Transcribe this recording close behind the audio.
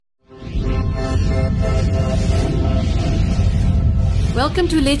Welcome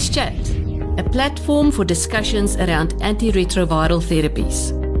to Let's Chat, a platform for discussions around antiretroviral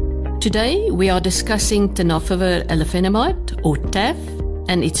therapies. Today, we are discussing tenofovir alafenamide, or TAF,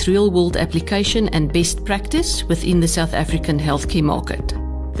 and its real-world application and best practice within the South African healthcare market.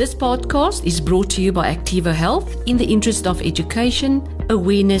 This podcast is brought to you by Activa Health in the interest of education,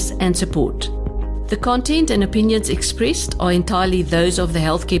 awareness, and support. The content and opinions expressed are entirely those of the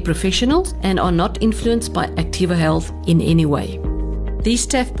healthcare professionals and are not influenced by Activa Health in any way. These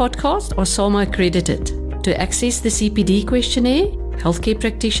TAF podcasts are SAMA accredited. To access the CPD questionnaire, healthcare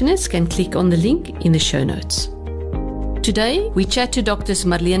practitioners can click on the link in the show notes. Today, we chat to Drs.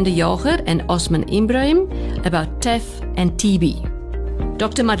 Marlene de Jager and Osman Ibrahim about TAF and TB.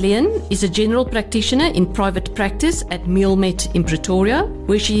 Dr. Marlene is a general practitioner in private practice at Meelmet in Pretoria,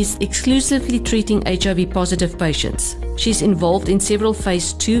 where she is exclusively treating HIV-positive patients. She's involved in several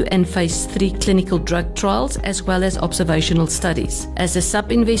Phase 2 and Phase 3 clinical drug trials as well as observational studies as a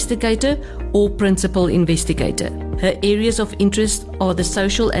sub-investigator or principal investigator. Her areas of interest are the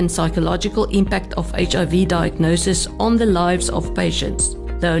social and psychological impact of HIV diagnosis on the lives of patients,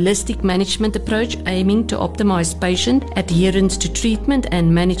 the holistic management approach aiming to optimize patient adherence to treatment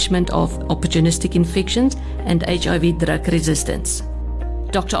and management of opportunistic infections and HIV drug resistance.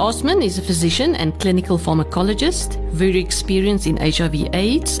 Dr. Osman is a physician and clinical pharmacologist, very experienced in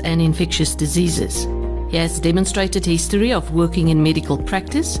HIV/AIDS and infectious diseases. He has demonstrated history of working in medical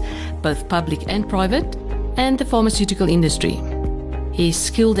practice, both public and private, and the pharmaceutical industry. He is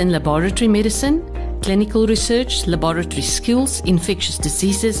skilled in laboratory medicine, clinical research, laboratory skills, infectious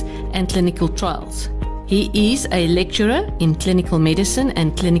diseases, and clinical trials. He is a lecturer in clinical medicine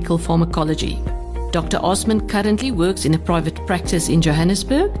and clinical pharmacology. Dr. Osman currently works in a private practice in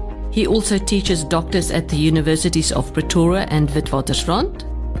Johannesburg. He also teaches doctors at the Universities of Pretoria and Witwatersrand,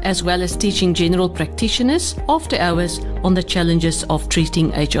 as well as teaching general practitioners after hours on the challenges of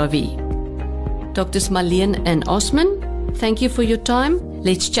treating HIV. Drs. Marlene and Osman, thank you for your time.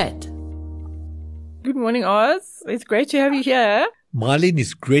 Let's chat. Good morning, Oz. It's great to have you here. Marlene,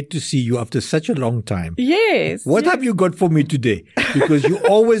 it's great to see you after such a long time. Yes. What have you got for me today? Because you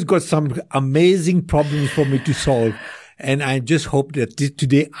always got some amazing problems for me to solve. And I just hope that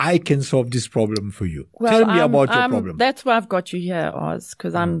today I can solve this problem for you. Well, tell me about your problem. That's why I've got you here, Oz,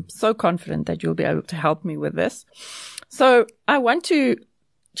 because I'm so confident that you'll be able to help me with this. So I want to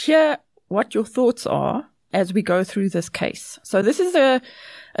hear what your thoughts are as we go through this case. So this is a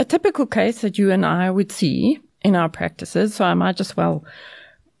typical case that you and I would see in our practices, so I might just well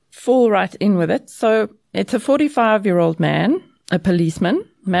fall right in with it. So it's a 45-year-old man, a policeman,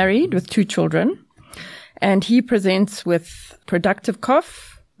 married with 2 children, and he presents with productive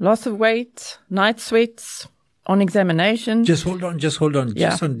cough, loss of weight, night sweats, on examination. Just hold on. Yeah.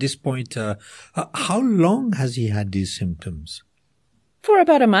 Just on this point, how long has he had these symptoms? For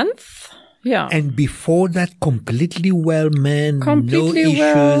about a month. Yeah. And before that, completely well man,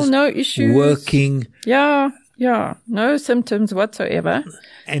 no issues, working. Yeah. No symptoms whatsoever.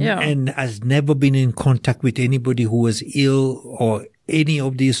 And has never been in contact with anybody who was ill or any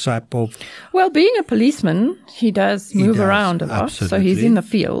of these type of... Well, being a policeman, he does move around a lot. Absolutely. So he's in the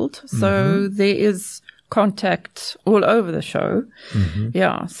field. So there is contact all over the show.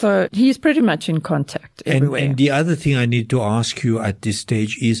 Yeah. So he's pretty much in contact everywhere. And the other thing I need to ask you at this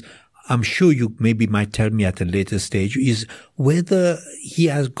stage is, I'm sure you maybe might tell me at a later stage, is whether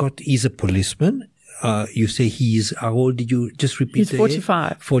he's a policeman. You say how old did you just repeat? He's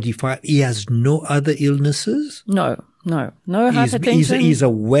 45. 45. He has no other illnesses? No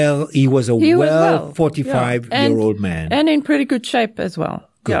hypertension. He was a 45-year-old man. And in pretty good shape as well.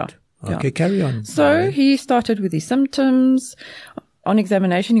 Good. Yeah. Okay, carry on. So he started with his symptoms. On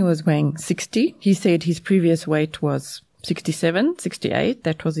examination, he was weighing 60. He said his previous weight was 67, 68.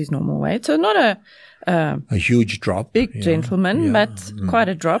 That was his normal weight. So not a huge drop. Big gentleman, but quite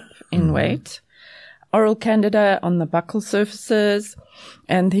a drop in weight. Oral candida on the buccal surfaces.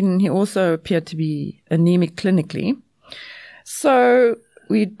 And then he also appeared to be anemic clinically. So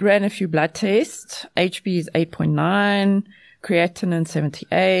we ran a few blood tests. HB is 8.9, creatinine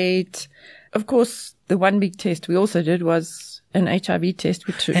 78. Of course, the one big test we also did was an HIV test,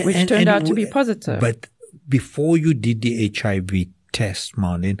 which turned out to be positive. But before you did the HIV test,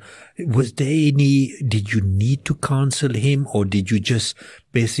 Marlene, did you need to counsel him, or did you just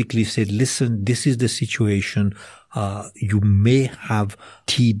basically say, listen, this is the situation, you may have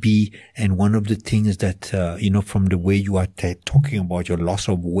TB, and one of the things that, from the way you are talking about your loss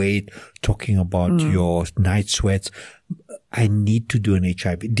of weight, talking about your night sweats, I need to do an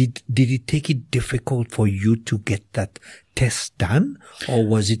HIV. Did it take it difficult for you to get that test done, or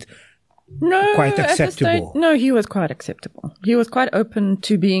was it No, quite at the acceptable? No, he was quite acceptable. He was quite open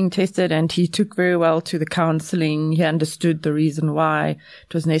to being tested, and he took very well to the counseling. He understood the reason why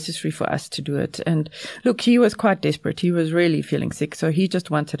it was necessary for us to do it. And look, he was quite desperate. He was really feeling sick, so he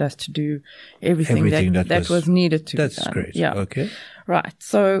just wanted us to do everything that was needed to be done. That's great. Yeah. Okay. Right.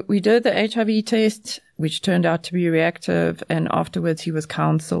 So we did the HIV test, which turned out to be reactive, and afterwards he was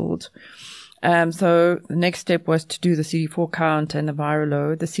counseled. So the next step was to do the CD4 count and the viral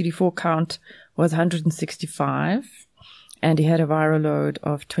load. The CD4 count was 165, and he had a viral load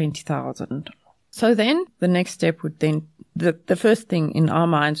of 20,000. So then the next step would then, the first thing in our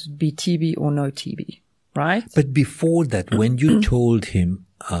minds would be TB or no TB, right? But before that, when you told him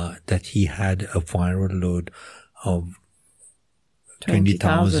that he had a viral load of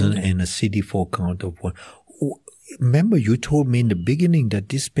 20,000 and a CD4 count of 1, remember, you told me in the beginning that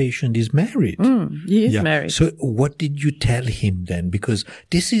this patient is married. He is married. So what did you tell him then? Because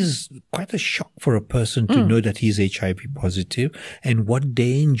this is quite a shock for a person to know that he's HIV positive. And what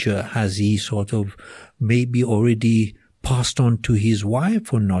danger has he sort of maybe already passed on to his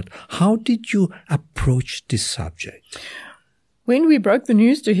wife or not? How did you approach this subject? When we broke the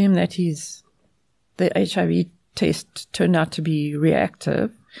news to him that the HIV test turned out to be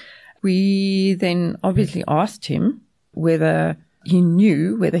reactive, we then obviously asked him whether he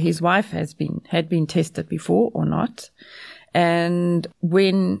knew whether his wife had been tested before or not. And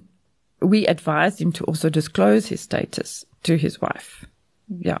when we advised him to also disclose his status to his wife.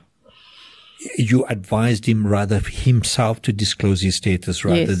 Yeah. You advised him rather himself to disclose his status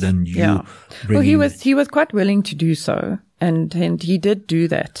rather than you. Yeah. Well, he was quite willing to do so. And he did do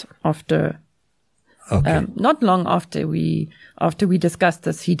that after, not long after we discussed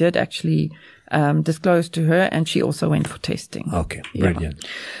this, he did actually disclose to her, and she also went for testing. Okay, brilliant. Yeah.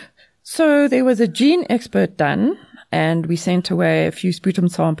 So there was a gene expert done, and we sent away a few sputum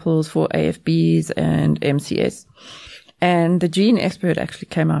samples for AFBs and MCS. And the gene expert actually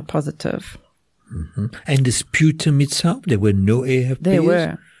came out positive. Mm-hmm. And the sputum itself, there were no AFBs? There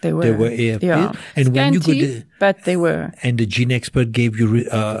were AFBs. Yeah. And Scanty, when you got but they were. And the gene expert gave you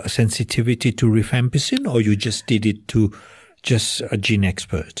sensitivity to rifampicin, or you just did it to just a gene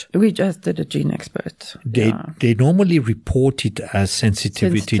expert? We just did a gene expert. They normally report it as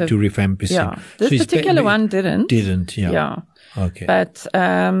sensitivity to rifampicin. Yeah. This particular one didn't. Didn't, yeah. Yeah. Okay. But,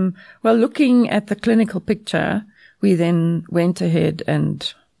 looking at the clinical picture, we then went ahead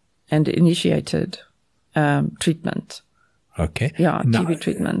and initiated treatment. Okay. Yeah, TB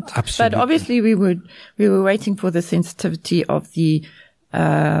treatment. Absolutely. But obviously we were waiting for the sensitivity of the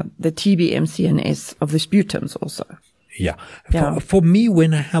TB, MC&S of the sputums also. Yeah. For me,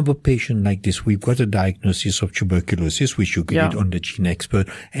 when I have a patient like this, we've got a diagnosis of tuberculosis, which you get on the gene expert,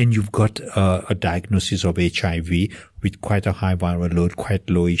 and you've got a diagnosis of HIV with quite a high viral load, quite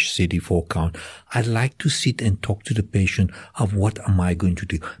lowish CD4 count. I like to sit and talk to the patient of what am I going to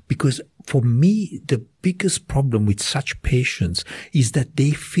do? Because for me, the biggest problem with such patients is that they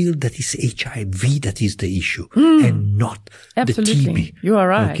feel that it's HIV that is the issue and not the TB. You are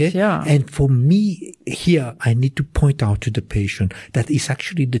right. Okay? Yeah. And for me here, I need to point out to the patient that it's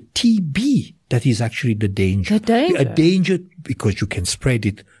actually the TB that is actually the danger. A danger because you can spread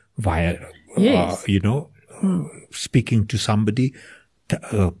it via, speaking to somebody,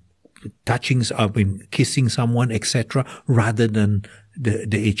 touching, kissing someone, etc., rather than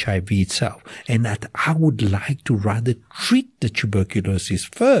the HIV itself. And that I would like to rather treat the tuberculosis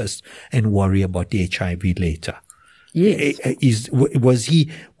first and worry about the HIV later. Yes. Did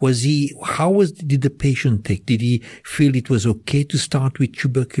the patient take? Did he feel it was okay to start with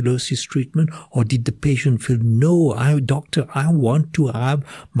tuberculosis treatment, or did the patient feel, no, doctor, I want to have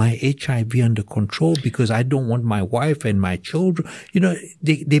my HIV under control because I don't want my wife and my children.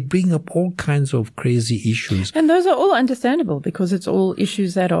 They bring up all kinds of crazy issues. And those are all understandable because it's all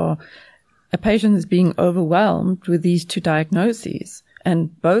issues that a patient is being overwhelmed with these two diagnoses.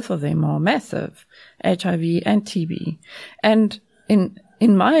 And both of them are massive, HIV and TB. And in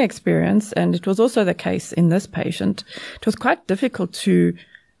my experience, and it was also the case in this patient, it was quite difficult to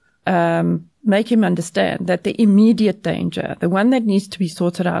make him understand that the immediate danger, the one that needs to be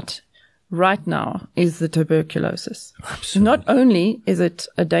sorted out right now, is the tuberculosis. Absolutely. Not only is it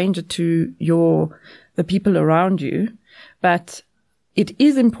a danger to the people around you, but it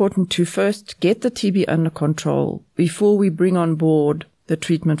is important to first get the TB under control before we bring on board the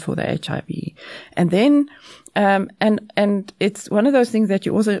treatment for the HIV. And then, and it's one of those things that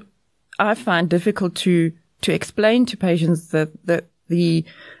I find difficult to explain to patients the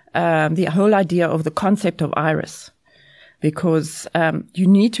whole idea of the concept of iris, because, you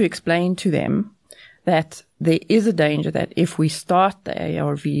need to explain to them that there is a danger that if we start the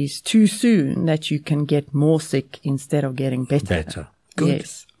ARVs too soon, that you can get more sick instead of getting better. Good.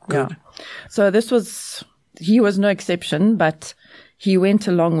 Yes. Good. Yeah. So he was no exception, but he went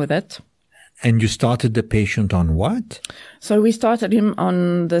along with it. And you started the patient on what? So we started him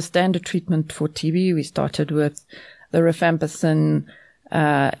on the standard treatment for TB. We started with the rifampicin,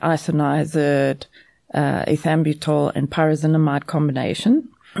 isoniazid, ethambutol, and pyrazinamide combination.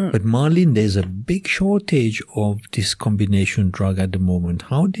 But Marlene, there's a big shortage of this combination drug at the moment.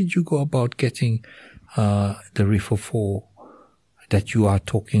 How did you go about getting the Rifo4 that you are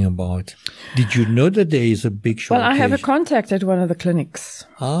talking about? Did you know that there is a big shortage? Well, I have a contact at one of the clinics.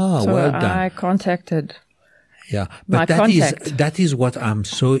 So well done. I contacted. Yeah, but that is what I'm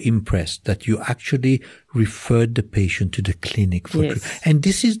so impressed, that you actually referred the patient to the clinic for treatment. And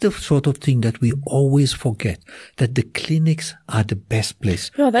this is the sort of thing that we always forget, that the clinics are the best place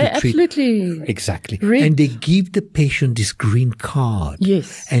they to absolutely treat. Exactly. And they give the patient this green card.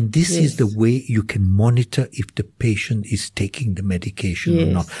 Yes. And this is the way you can monitor if the patient is taking the medication or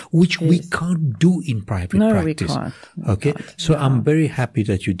not, which we can't do in private practice. We can't. Okay. So I'm very happy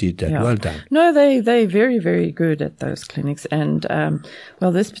that you did that. Well done. No, they're very, very good at those clinics. And,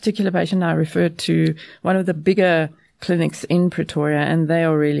 this particular patient I referred to one of the bigger clinics in Pretoria, and they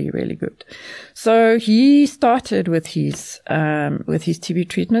are really, really good. So he started with his TB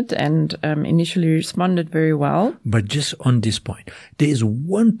treatment and initially responded very well. But just on this point, there is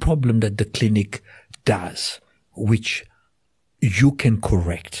one problem that the clinic does, which you can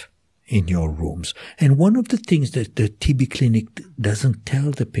correct in your rooms. And one of the things that the TB clinic doesn't tell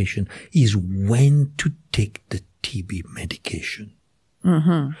the patient is when to take the TB medication.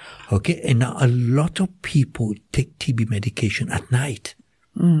 Mm-hmm. Okay. And now a lot of people take TB medication at night.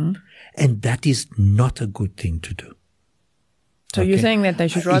 Mm-hmm. And that is not a good thing to do. So you're saying that they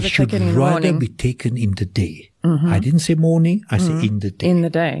should rather take it in the morning? It should rather be taken in the day. Mm-hmm. I didn't say morning. I say in the day. In the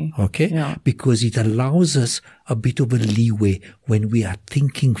day. Okay. Yeah. Because it allows us a bit of a leeway when we are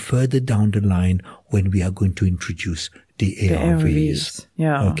thinking further down the line when we are going to introduce the ARVs.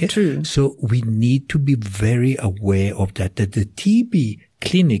 Yeah. Okay. True. So we need to be very aware of that the TB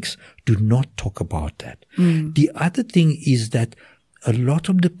clinics do not talk about that. Mm. The other thing is that a lot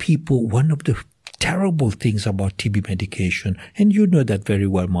of the people, one of the terrible things about TB medication, and you know that very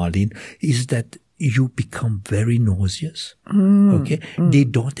well, Marlene, is that you become very nauseous. Okay. They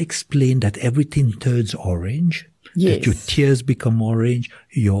don't explain that everything turns orange. Yes. That your tears become orange,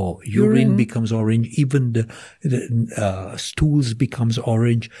 your urine becomes orange, even the stools becomes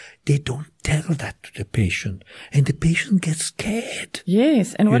orange. They don't tell that to the patient, and the patient gets scared.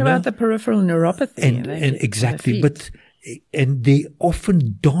 Yes, and what about the peripheral neuropathy? And exactly, and they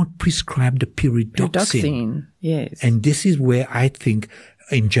often don't prescribe the pyridoxine. Yes. And this is where I think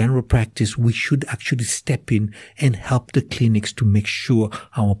in general practice, we should actually step in and help the clinics to make sure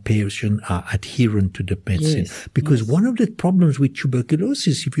our patients are adherent to the medicine. Yes. Because one of the problems with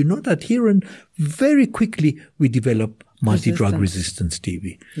tuberculosis, if you're not adherent, very quickly we develop multi-drug resistance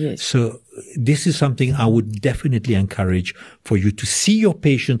TB. Yes. So this is something I would definitely encourage for you to see your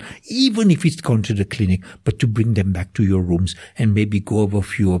patient, even if it's gone to the clinic, but to bring them back to your rooms and maybe go over a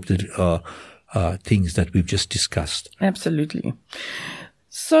few of the things that we've just discussed. Absolutely.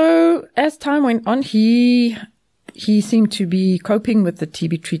 So as time went on, he seemed to be coping with the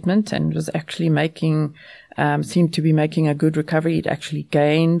TB treatment and was actually seemed to be making a good recovery. He'd actually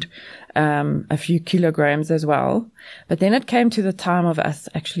gained a few kilograms as well. But then it came to the time of us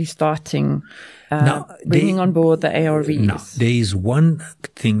actually starting bringing on board the ARVs. Now, there is one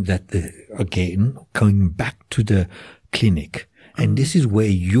thing that, again, coming back to the clinic, and this is where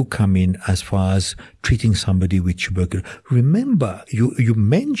you come in as far as treating somebody with tuberculosis. Remember, you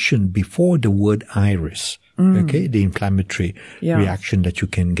mentioned before the word iris, okay, the inflammatory reaction that you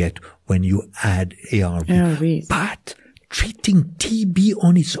can get when you add ARVs. But treating TB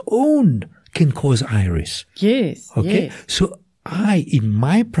on its own can cause iris. Yes. Okay. Yes. So in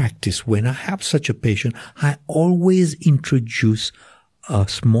my practice, when I have such a patient, I always introduce a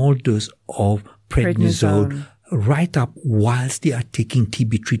small dose of prednisone right up whilst they are taking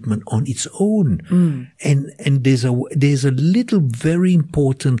TB treatment on its own. And there's a little very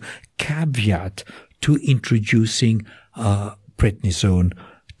important caveat to introducing prednisone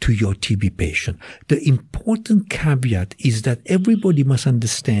to your TB patient. The important caveat is that everybody must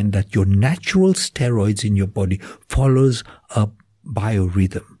understand that your natural steroids in your body follows a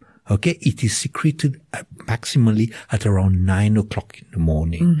biorhythm. Okay, it is secreted maximally at around 9 o'clock in the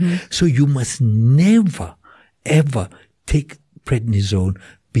morning. So you must never ever take prednisone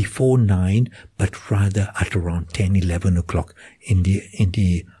before 9, but rather at around 10, 11 o'clock in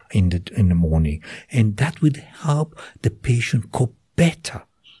the in the morning. And that would help the patient cope better.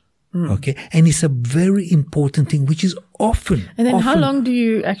 Okay. And it's a very important thing, which is often. And then how long do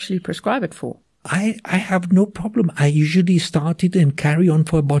you actually prescribe it for? I have no problem. I usually start it and carry on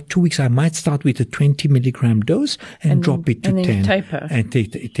for about 2 weeks. I might start with a 20 milligram dose and drop it to and 10. Taper. And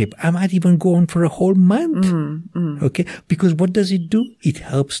taper. I might even go on for a whole month. Okay. Because what does it do? It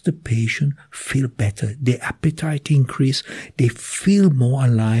helps the patient feel better. Their appetite increase. They feel more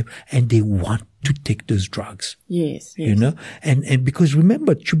alive and they want to take those drugs. Yes. You know, and because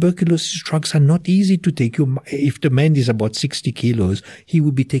remember, tuberculosis drugs are not easy to take. If the man is about 60 kilos, he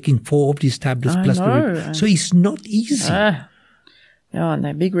will be taking 4 of these tablets plus. So it's not easy. Yeah, and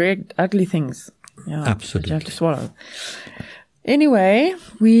they're big, red, ugly things. Yeah, absolutely. You have to swallow. Anyway,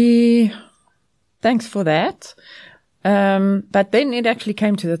 thanks for that. But then it actually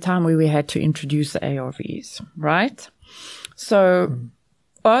came to the time where we had to introduce the ARVs, right? So,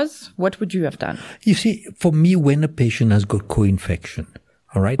 Oz, what would you have done? You see, for me, when a patient has got co-infection,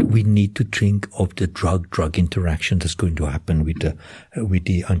 all right, we need to think of the drug-drug interaction that's going to happen with the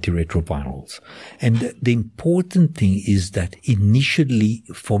antiretrovirals. And the important thing is that initially,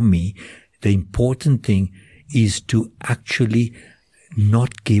 for me, the important thing is to actually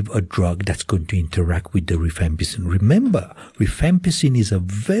not give a drug that's going to interact with the rifampicin. Remember, rifampicin is a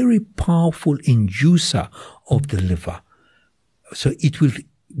very powerful inducer of the liver. So it will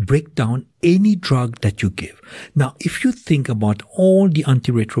break down any drug that you give. Now, if you think about all the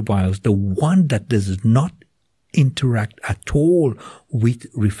antiretrovirals, the one that does not interact at all with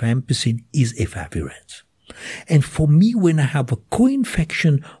rifampicin is efavirenz. And for me, when I have a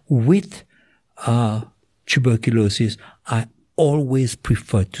co-infection with tuberculosis, I always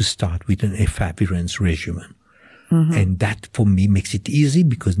prefer to start with an efavirenz regimen. And that for me makes it easy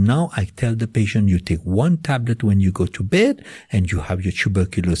because now I tell the patient you take 1 tablet when you go to bed and you have your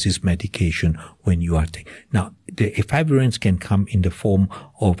tuberculosis medication when you are taking. Now, the efavirenz can come in the form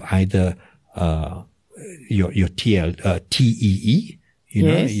of either your TEE,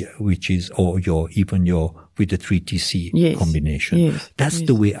 yes. which is, or even your with the 3TC combination. Yes. That's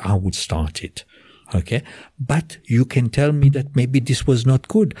the way I would start it. Okay. But you can tell me that maybe this was not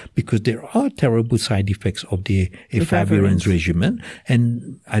good because there are terrible side effects of the efavirenz regimen.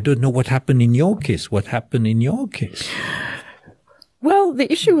 And I don't know what happened in your case. What happened in your case? Well,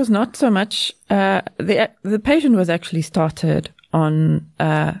 the issue was not so much, the patient was actually started on,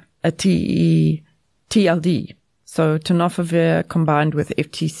 a TLD. So tenofovir combined with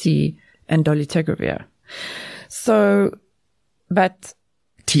FTC and dolutegravir. So, but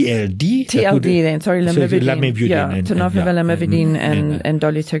TLD then, sorry, lamivudine. Yeah, tenofovir, lamivudine and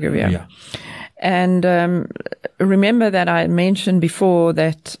dolutegravir. Yeah. And remember that I mentioned before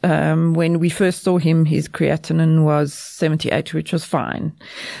that when we first saw him, his creatinine was 78, which was fine.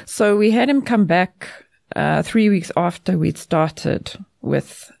 So we had him come back 3 weeks after we'd started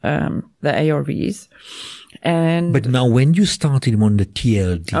with the ARVs. But now when you started him on the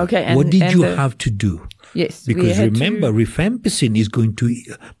TLD, what did you have to do? Yes. Because remember, rifampicin is going to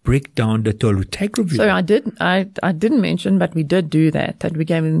break down the dolutegravir. So I didn't mention, but we did do that we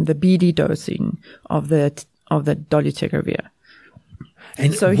gave him the BD dosing of the dolutegravir.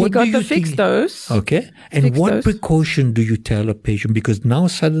 And so he got the fixed dose. Okay. And what precaution do you tell a patient? Because now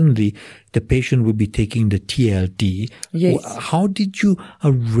suddenly the patient will be taking the TLD. Yes. How did you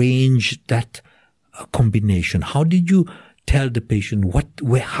arrange that combination? How did you tell the patient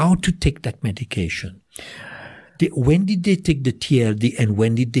how to take that medication? When did they take the TLD and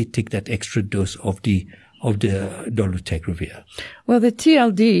when did they take that extra dose of the dolutegravir? Well, the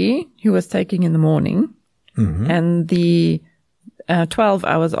TLD he was taking in the morning, and the 12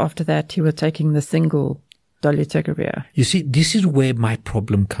 hours after that he was taking the single dolutegravir. You see, this is where my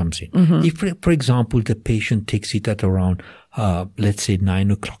problem comes in. If, for example, the patient takes it at around, let's say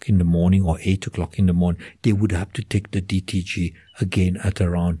 9 o'clock in the morning or 8 o'clock in the morning, they would have to take the DTG again at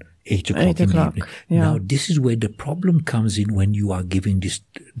around 8 o'clock in the evening. Yeah. Now, this is where the problem comes in when you are giving this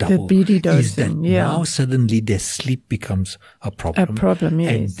double. The BD dosing, is that now suddenly their sleep becomes a problem. A problem,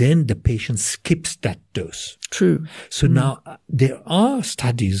 yes. And then the patient skips that dose. True. So now there are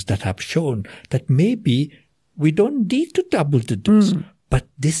studies that have shown that maybe we don't need to double the dose. But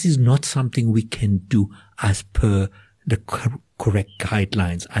this is not something we can do as per the correct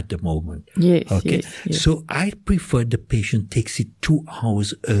guidelines at the moment. Yes. Okay. Yes. So I prefer the patient takes it 2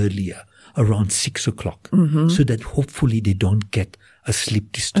 hours earlier, around 6 o'clock, so that hopefully they don't get a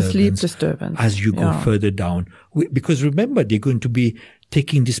sleep disturbance. As you go further down. Because remember, they're going to be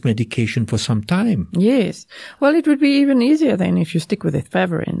taking this medication for some time. Yes. Well, it would be even easier then if you stick with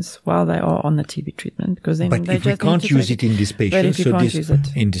efavirenz while they are on the TB treatment, because then But they if we just can't need to use take it in this patient, if you so can't this use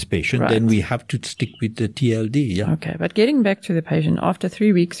it. in this patient, then Right. we have to stick with the TLD. Yeah. Okay, but getting back to the patient, after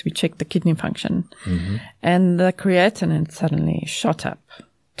 3 weeks, we checked the kidney function, and the creatinine suddenly shot up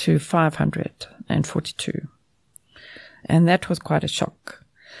to 542. And that was quite a shock.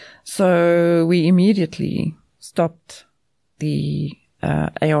 So we immediately stopped the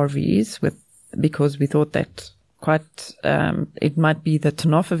ARVs because we thought that it might be the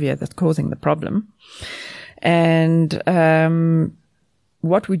tenofovir that's causing the problem. And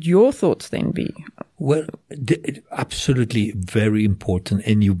what would your thoughts then be? Well, absolutely very important.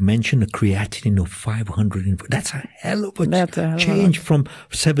 And you mentioned a creatinine of 500. That's a hell of a change from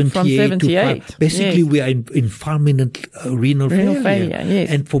 78 to 5. Basically, yes. we are in fulminant renal failure.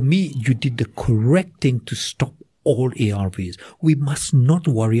 Yes. And for me, you did the correct thing to stop all ARVs. We must not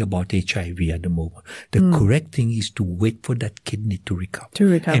worry about HIV at the moment. The correct thing is to wait for that kidney to recover.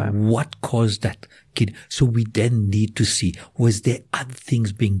 And what caused that kidney? So we then need to see, was there other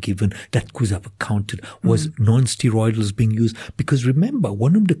things being given that could have accounted? Was non-steroidals being used? Because remember,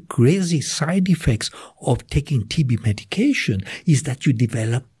 one of the crazy side effects of taking TB medication is that you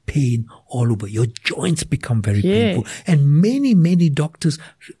develop pain all over. Your joints become very painful. And many doctors,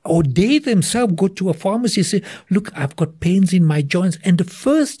 or they themselves go to a pharmacy and say, look, I've got pains in my joints. And the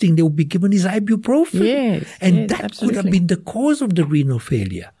first thing they will be given is ibuprofen. That absolutely. could have been the cause of the renal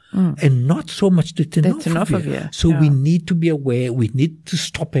failure. And not so much the tenofovir. So we need to be aware. We need to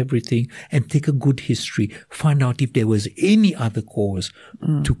stop everything and take a good history. Find out if there was any other cause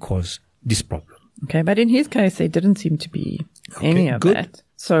to cause this problem. Okay, but in his case, there didn't seem to be any of that.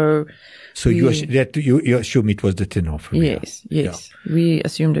 So you assume it was the tenofovir? Yes. Yeah. We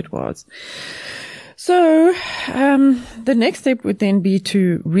assumed it was. So the next step would then be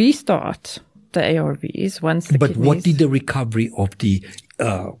to restart the ARVs once the kidneys... But what did the recovery of the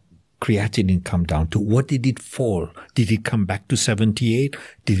creatinine come down to? What did it fall? Did it come back to 78?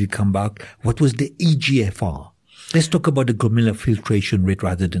 Did it come back? What was the EGFR? Let's talk about the glomerular filtration rate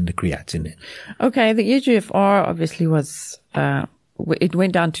rather than the creatinine. Okay, the EGFR obviously was... it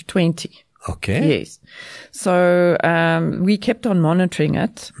went down to 20. Okay. Yes. So we kept on monitoring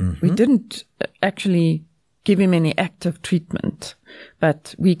it. We didn't actually give him any active treatment,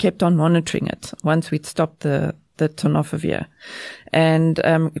 but we kept on monitoring it once we'd stopped the tenofovir. And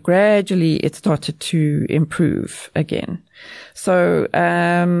gradually it started to improve again. So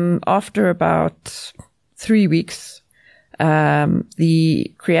after about 3 weeks,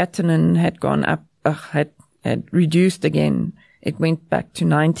 the creatinine had gone up, had reduced again. It went back to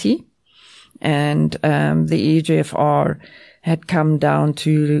 90, and the EGFR had come down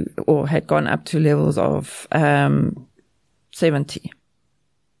to, or had gone up to levels of 70,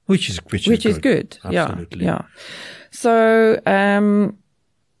 which is good. Absolutely. Yeah. So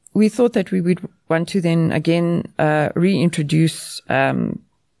we thought that we would want to then again reintroduce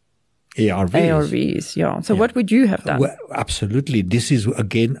ARVs, yeah. So what would you have done? Well, absolutely. This is,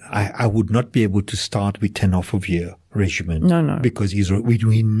 again, I would not be able to start with tenofovir regimen. No. Because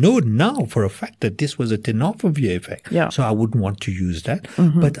we know now for a fact that this was a tenofovir effect. Yeah. So I wouldn't want to use that.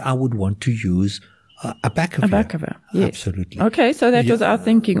 But I would want to use abacavir. Abacavir, yes. Absolutely. Okay, so that was our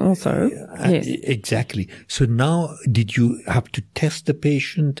thinking also. Yes. Exactly. So now, did you have to test the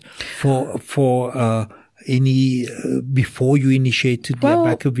patient for any before you initiated the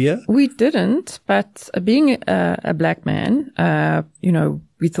abacavir? We didn't, but being a black man,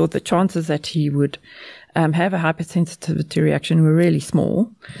 we thought the chances that he would have a hypersensitivity reaction were really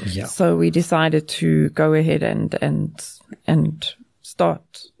small. Yeah. So we decided to go ahead and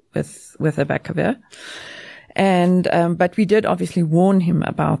start with abacavir. And but we did obviously warn him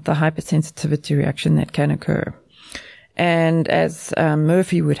about the hypersensitivity reaction that can occur. And as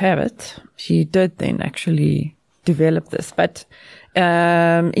Murphy would have it, he did then actually develop this. But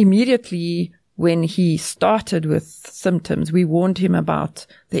immediately when he started with symptoms, we warned him about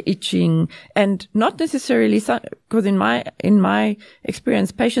the itching, and not necessarily, because in my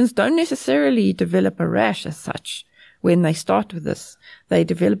experience, patients don't necessarily develop a rash as such. When they start with this, they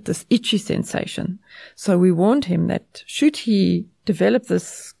develop this itchy sensation. So we warned him that should he develop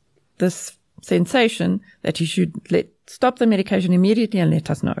this sensation, that he should stop the medication immediately and let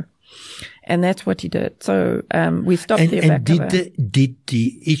us know. And that's what he did. So we stopped the abacavir. And did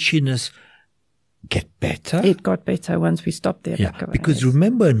the itchiness get better? It got better once we stopped the abacavir. Yeah, because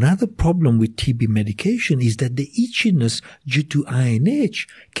remember, another problem with TB medication is that the itchiness due to INH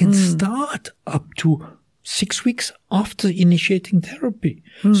can start up to 6 weeks after initiating therapy.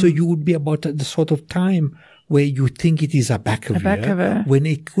 So you would be about at the sort of time where you think it is abacavir when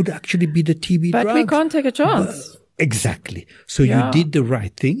it could actually be the TB drug. But we can't take a chance. Exactly. So you did the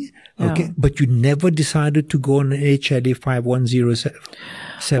right thing, okay? But you never decided to go on an HLA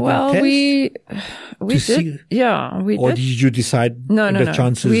 5107 well, test? we did. See, we or did. did you decide No.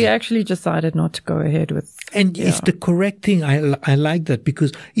 chances? We actually decided not to go ahead with. And it's the correct thing. I like that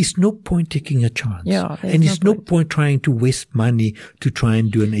because it's no point taking a chance. Yeah, and it's no point trying to waste money to try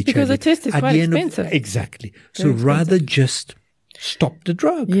and do an HIV. Because the test is quite expensive. Exactly. So rather just stop the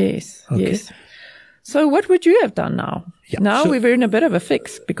drug. Yes, okay? yes. So what would you have done now? Yeah, now so we're in a bit of a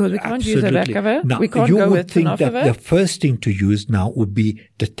fix because we can't use abacavir. Now, we can't you go would with think tenofovir. that the first thing to use now would be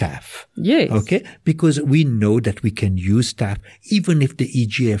the TAF. Yes. Okay? Because we know that we can use TAF even if the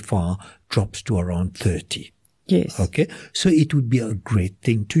EGFR drops to around 30. Yes. Okay? So it would be a great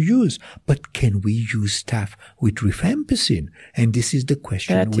thing to use. But can we use TAF with rifampicin? And this is the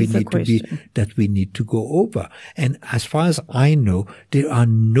question that we need to go over. And as far as I know, there are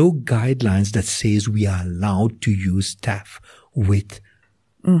no guidelines that says we are allowed to use TAF with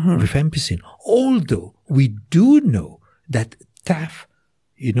rifampicin. Although we do know that TAF,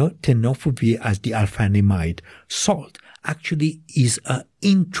 tenofovir as the alphanamide salt, actually is an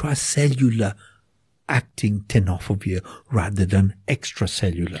intracellular acting tenofovir rather than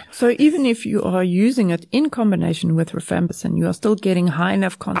extracellular. So even if you are using it in combination with rifampicin, you are still getting high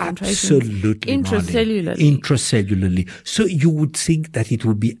enough concentrations absolutely, intracellularly. Intracellularly. So you would think that it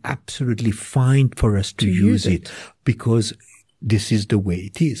would be absolutely fine for us to use it because this is the way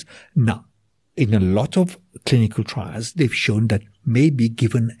it is. Now, in a lot of clinical trials, they've shown that maybe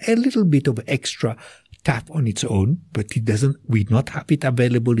given a little bit of extra TAF on its own, but we not have it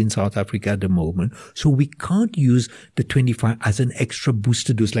available in South Africa at the moment. So we can't use the 25 as an extra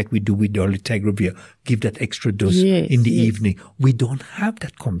booster dose like we do with dolutegravir. Give that extra dose in the evening. We don't have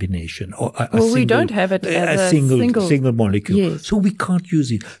that combination. Or we don't have it as a single molecule. Yes. So we can't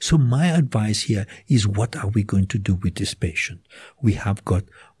use it. So my advice here is what are we going to do with this patient? We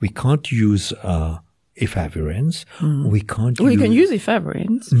can't use, efavirenz. We can't We can use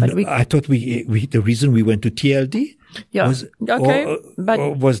efavirenz, but I thought the reason we went to TLD was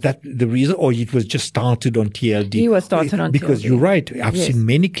that the reason, or it was just started on TLD? He was started on because TLD. You're right. I've seen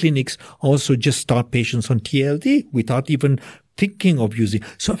many clinics also just start patients on TLD without even thinking of using.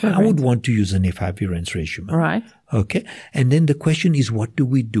 So efavirenz. I would want to use an efavirenz regimen. Right. Okay. And then the question is, what do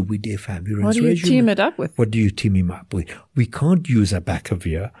we do with the efavirenz regimen? What do you team it up with? What do you team him up with? We can't use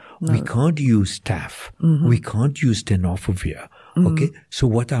abacavir. No. We can't use TAF. We can't use tenofovir. Okay. So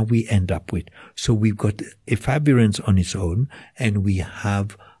what are we end up with? So we've got efavirenz on its own and we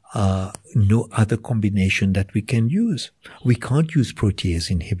have no other combination that we can use. We can't use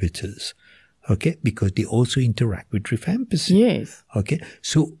protease inhibitors. Okay. Because they also interact with rifampicin. Yes. Okay.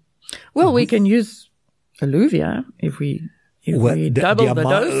 So. Well, we can use Alluvia if we double the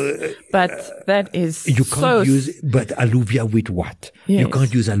dose, but that is you can't use. But Alluvia with what? Yes. You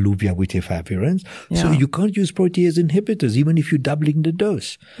can't use Alluvia with efavirenz, so you can't use protease inhibitors even if you're doubling the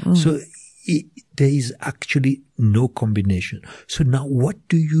dose. So there is actually no combination. So now, what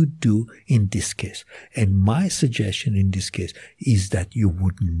do you do in this case? And my suggestion in this case is that you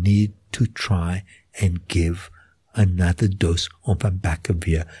would need to try and give another dose of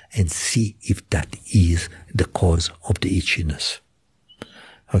abacavir and see if that is the cause of the itchiness.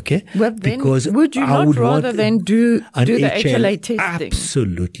 Okay? Well, then, because would you not rather than do the HLA testing?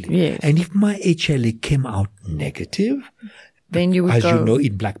 Absolutely. Yes. And if my HLA came out negative, then you would as you know,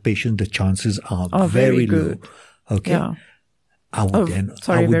 in black patients, the chances are very low. Okay? Yeah. I would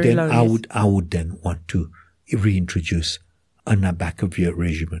then want to reintroduce an abacavir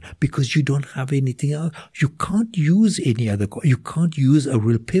regimen because you don't have anything else. You can't use any other. You can't use a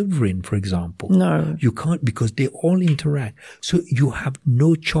rilpivirine, for example. No. You can't because they all interact. So you have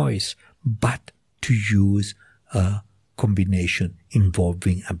no choice but to use a combination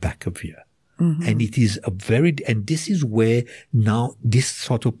involving abacavir. And it is and this is where now this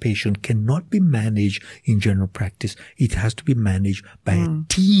sort of patient cannot be managed in general practice. It has to be managed by a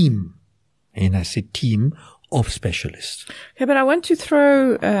team. And I say team of specialists. Okay, but I want to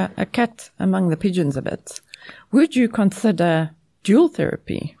throw a cat among the pigeons a bit. Would you consider dual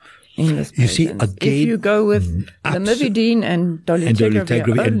therapy in this patient? You see, again, if you go with lamivudine and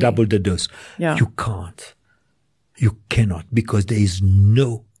dolutegravir and double the dose, you can't. You cannot because there is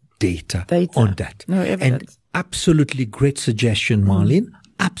no data on that. No evidence. And absolutely great suggestion, Marlene.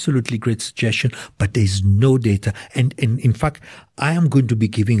 Absolutely great suggestion, but there's no data. And in fact, I am going to be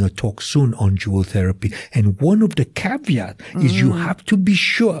giving a talk soon on dual therapy. And one of the caveats is you have to be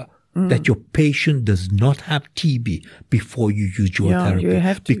sure that your patient does not have TB before you use dual therapy. You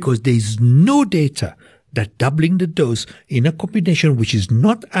have to. Because there's no data that doubling the dose in a combination which is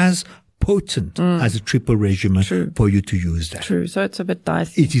not as potent as a triple regimen for you to use that. True. So it's a bit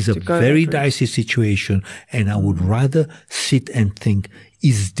dicey. It is a very dicey situation, and I would rather sit and think,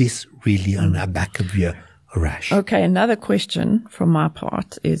 is this really an abacavir rash? Okay, another question from my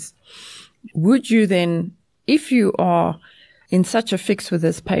part is, would you then, if you are in such a fix with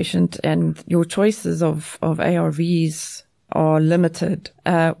this patient and your choices of ARVs are limited,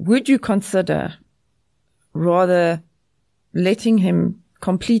 would you consider rather letting him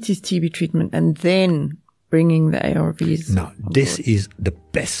complete his TB treatment and then bringing the ARVs? Now, this is the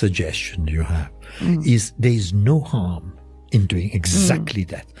best suggestion you have, is there is no harm in doing exactly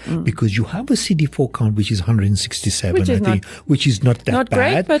that, because you have a CD4 count which is 167, which is not that not bad.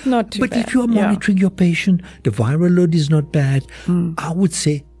 Great, but not too bad. But if you are monitoring your patient, the viral load is not bad. I would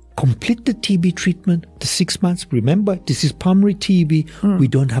say complete the TB treatment, the 6 months. Remember, this is pulmonary TB. We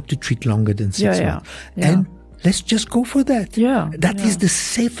don't have to treat longer than 6 months. And let's just go for that. That is the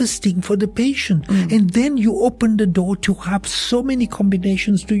safest thing for the patient. And then you open the door to have so many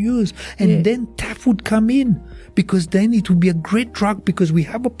combinations to use. And then TAF would come in, because then it would be a great drug, because we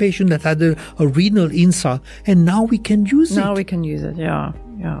have a patient that had a renal insult, and now we can use it. Now we can use it. No,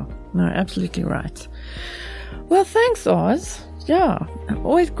 absolutely right. Well, thanks, Oz.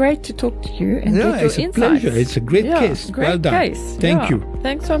 Always great to talk to you and get your insights. It's a pleasure. It's a great case. Great well done. Case. Thank you.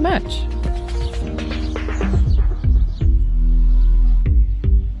 Thanks so much.